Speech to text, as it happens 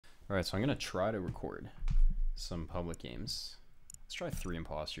Alright, so I'm gonna try to record some public games. Let's try 3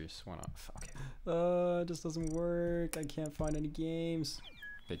 imposters. Why not? Fuck it. It just doesn't work. I can't find any games.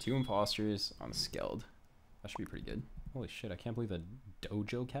 Okay, 2 imposters on Skeld. That should be pretty good. Holy shit, I can't believe a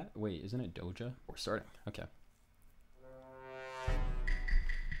Dojo cat? Wait, isn't it Doja? We're starting. Okay.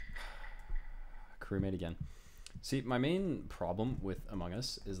 Crewmate again. See, my main problem with Among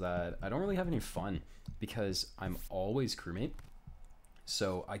Us is that I don't really have any fun because I'm always crewmate.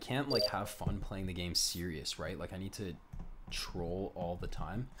 So I can't like have fun playing the game serious, right? Like I need to troll all the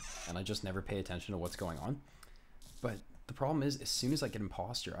time and I just never pay attention to what's going on. But the problem is, as soon as I get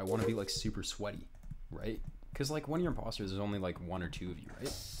imposter, I want to be like super sweaty, right? Because like when you're imposters, there's only like 1 or 2 of you,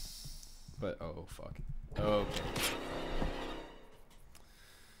 right? But oh fuck. Okay.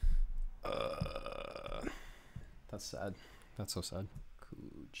 That's sad. That's so sad.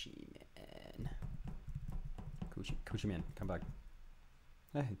 Coochie man. Coochie man, come back.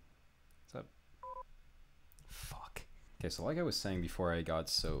 Hey, what's up? Fuck. Okay, so like I was saying before I got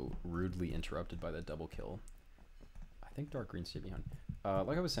so rudely interrupted by that double kill, I think dark green stayed behind.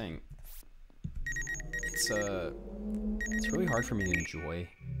 Like I was saying, it's really hard for me to enjoy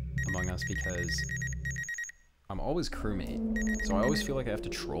Among Us because I'm always crewmate, so I always feel like I have to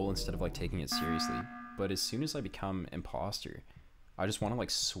troll instead of like taking it seriously. But as soon as I become imposter, I just want to like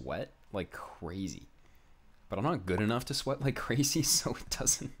sweat like crazy. But I'm not good enough to sweat like crazy, so it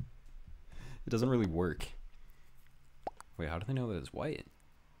doesn't really work. Wait, how do they know that it's white?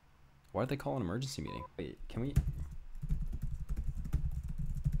 Why did they call an emergency meeting? Wait, can we?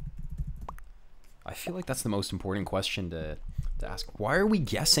 I feel like that's the most important question to ask. Why are we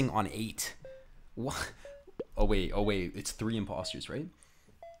guessing on 8? What? Oh wait, it's 3 imposters, right?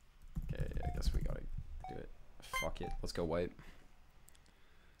 Okay, I guess we gotta do it. Fuck it, let's go white.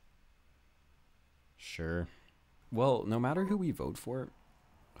 Sure. Well, no matter who we vote for,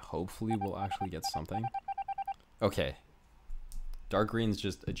 hopefully we'll actually get something. Okay. Dark green's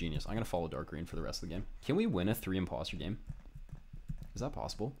just a genius. I'm gonna follow dark green for the rest of the game. Can we win a 3 imposter game? Is that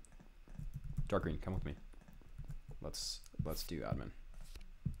possible? Dark green, come with me. Let's do admin.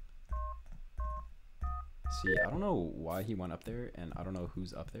 See, I don't know why he went up there, and I don't know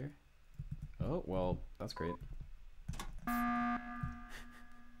who's up there. Oh, well, that's great.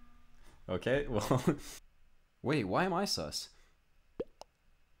 Okay, well... Wait, why am I sus?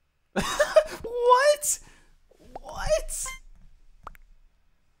 What? What?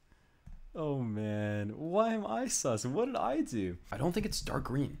 Oh man, why am I sus? What did I do? I don't think it's dark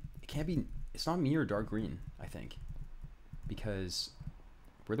green. It can't be, it's not me or dark green, I think. Because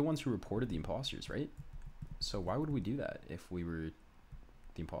we're the ones who reported the imposters, right? So why would we do that if we were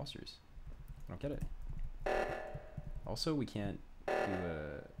the imposters? I don't get it. Also, we can't do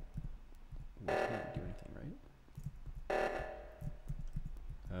anything, right?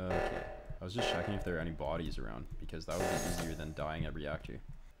 Okay. I was just checking if there are any bodies around, because that would be easier than dying at reactor.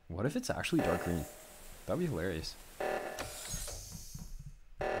 What if it's actually dark green? That would be hilarious.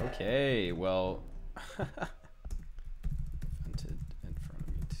 Okay, well... Vented in front of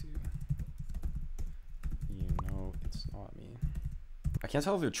me too. You know it's not me. I can't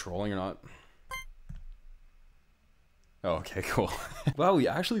tell if they're trolling or not. Oh, okay, cool. Wow, we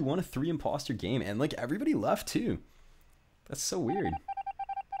actually won a 3 imposter game, and like everybody left too. That's so weird.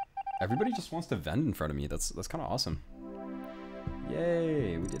 Everybody just wants to vent in front of me. That's kind of awesome.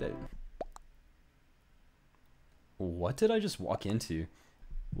 Yay, we did it. What did I just walk into?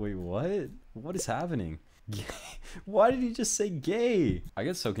 Wait, what? What is happening? Why did he just say gay? I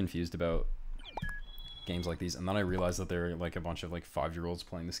get so confused about games like these, and then I realize that there are like a bunch of like 5-year-olds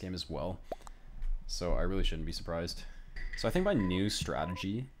playing this game as well. So I really shouldn't be surprised. So I think my new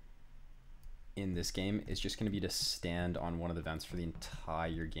strategy in this game is just going to be to stand on one of the vents for the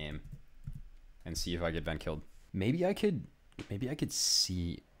entire game and see if I get vent killed. Maybe I could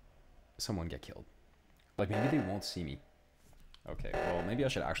see someone get killed. Like maybe they won't see me. Okay, well maybe I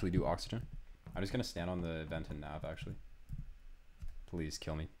should actually do oxygen. I'm just going to stand on the vent and nav actually. Please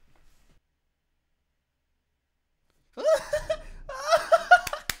kill me.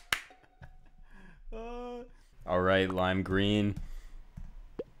 All right, lime green.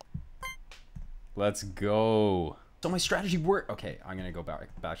 Let's go. So my strategy worked. Okay, I'm gonna go back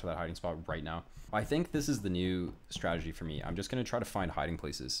to that hiding spot right now. I think this is the new strategy for me. I'm just gonna try to find hiding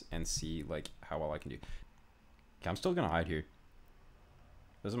places and see like how well I can do. Okay, I'm still gonna hide here.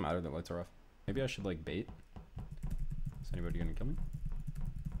 Doesn't matter, the lights are off. Maybe I should like bait. Is anybody gonna kill me?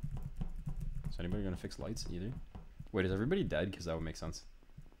 Is anybody gonna fix lights either? Wait, is everybody dead? Because that would make sense.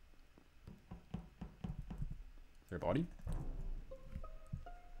 Is there a body?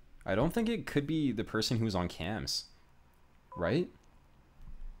 I don't think it could be the person who was on cams, right?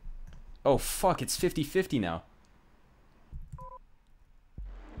 Oh, fuck. It's 50-50 now.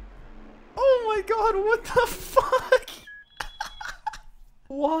 Oh my god, what the fuck?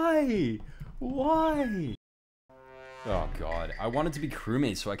 Why? Why? Oh god. I wanted to be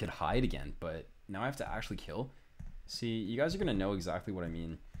crewmate so I could hide again, but now I have to actually kill. See, you guys are gonna know exactly what I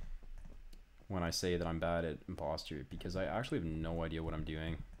mean when I say that I'm bad at imposter, because I actually have no idea what I'm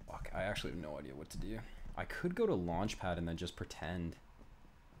doing. Fuck, I actually have no idea what to do. I could go to launchpad and then just pretend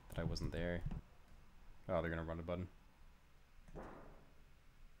that I wasn't there. Oh, they're gonna run a button.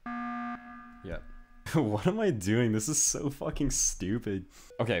 Yep. What am I doing? This is so fucking stupid.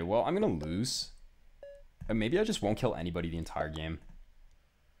 Okay, well, I'm gonna lose. And maybe I just won't kill anybody the entire game.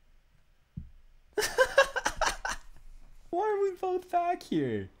 Why are we both back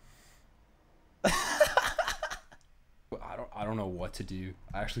here? I don't know what to do.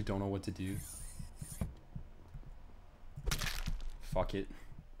 I actually don't know what to do. Fuck it.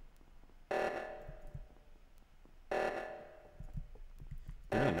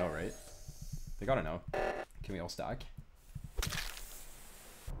 They're gonna know, right? They gotta know. Can we all stack?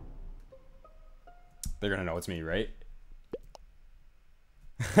 They're gonna know it's me, right?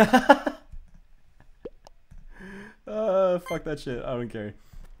 Fuck that shit. I don't care.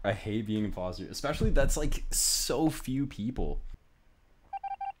 I hate being imposter. Especially that's like so few people.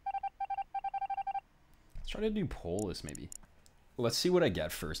 Let's try to do Polus maybe. Let's see what I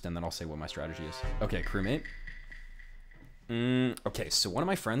get first and then I'll say what my strategy is. Okay, crewmate. Okay, so one of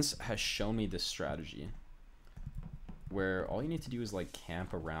my friends has shown me this strategy where all you need to do is like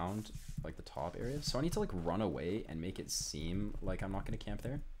camp around like the top area. So I need to like run away and make it seem like I'm not gonna camp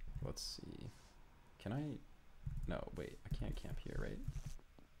there. Let's see. Can I? No, wait, I can't camp here,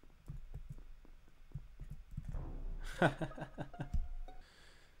 right?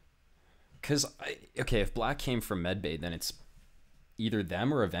 Cause okay, if black came from medbay, then it's either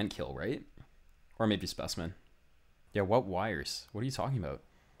them or event kill, right? Or maybe specimen. Yeah, what wires? What are you talking about?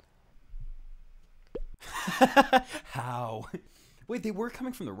 How? Wait, they were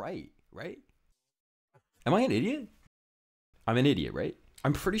coming from the right? Am I an idiot? I'm an idiot, right?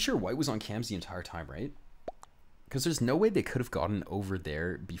 I'm pretty sure white was on cams the entire time, right? Because there's no way they could have gotten over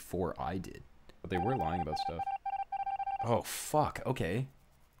there before I did. But they were lying about stuff. Oh, fuck. Okay.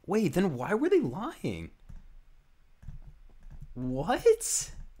 Wait, then why were they lying? What?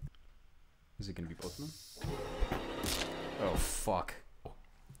 Is it going to be both of them? Oh, fuck.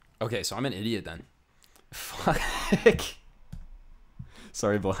 Okay, so I'm an idiot then. Fuck.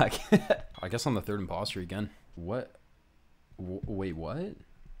 Sorry, black. I guess I'm the third imposter again. What? Wait, what?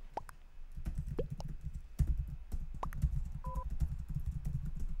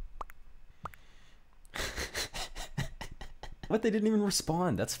 What? They didn't even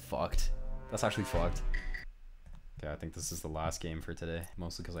respond. That's fucked. That's actually fucked. Okay, I think this is the last game for today.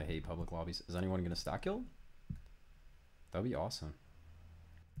 Mostly because I hate public lobbies. Is anyone gonna stack kill? That'd be awesome.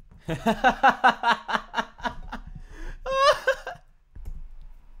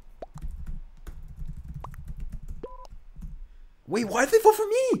 Wait, why did they vote for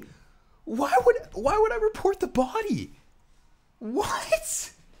me? Why would I report the body?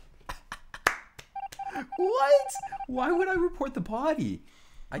 What? What? Why would I report the body?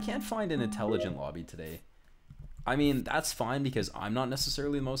 I can't find an intelligent lobby today. I mean, that's fine because I'm not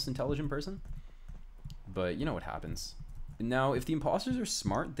necessarily the most intelligent person. But you know what happens. Now, if the imposters are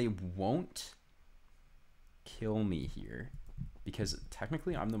smart, they won't kill me here. Because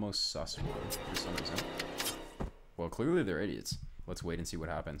technically, I'm the most sus one for some reason. Well, clearly they're idiots. Let's wait and see what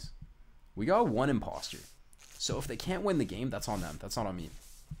happens. We got one imposter. So if they can't win the game, that's on them. That's not on me.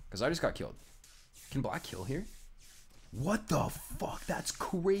 Because I just got killed. Can black kill here? What the fuck? That's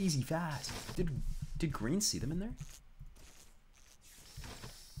crazy fast. Did green see them in there?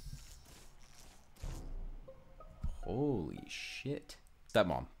 Holy shit.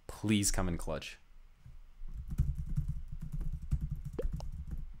 Stepmom, please come in clutch.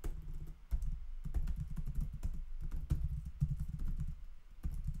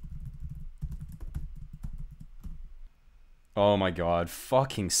 Oh my god,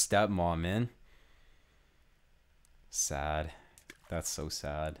 fucking stepmom, man. Sad. That's so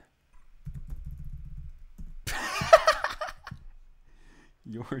sad.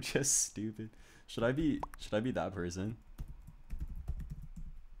 You're just stupid. Should I be that person?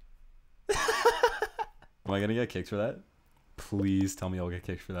 Am I gonna get kicked for that? Please tell me I'll get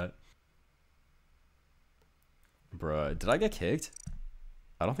kicked for that. Bruh, did I get kicked?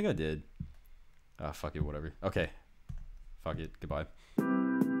 I don't think I did. Ah, fuck it, whatever. Okay. Fuck it, goodbye.